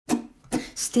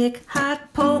Stick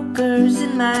hot pokers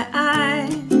in my eye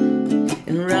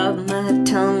and rub my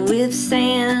tongue with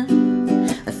sand.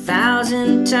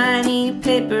 1,000 tiny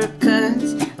paper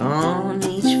cuts on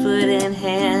each foot and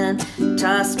hand.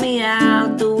 Toss me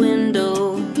out the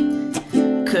window,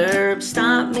 curb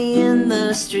stomp me in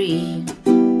the street.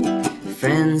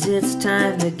 Friends, it's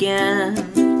time again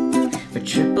for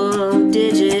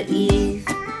triple-digit ETH.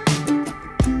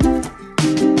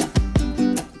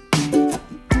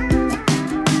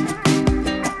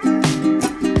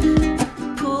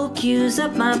 Pool cues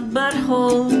up my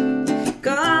butthole,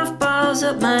 golf balls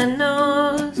up my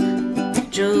nose.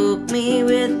 Joke me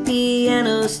with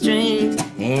piano strings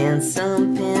and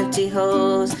some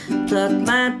pantyhose. Pluck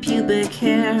my pubic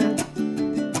hair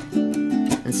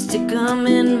and stick 'em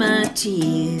in my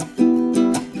teeth.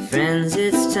 Friends,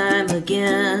 it's time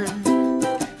again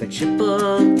for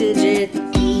triple-digit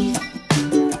ETH.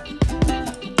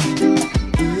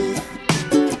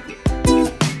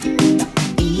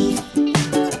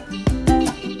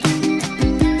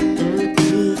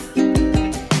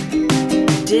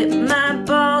 Dip my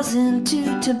balls into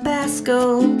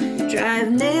tabasco, drive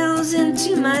nails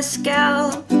into my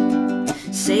scalp.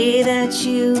 Say that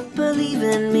you believe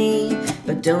in me,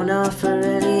 but don't offer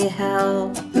any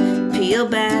help. Peel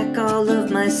back all of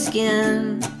my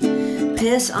skin,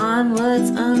 piss on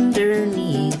what's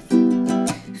underneath.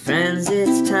 Friends,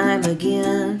 it's time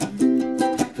again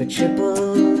for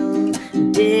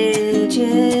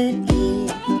triple-digit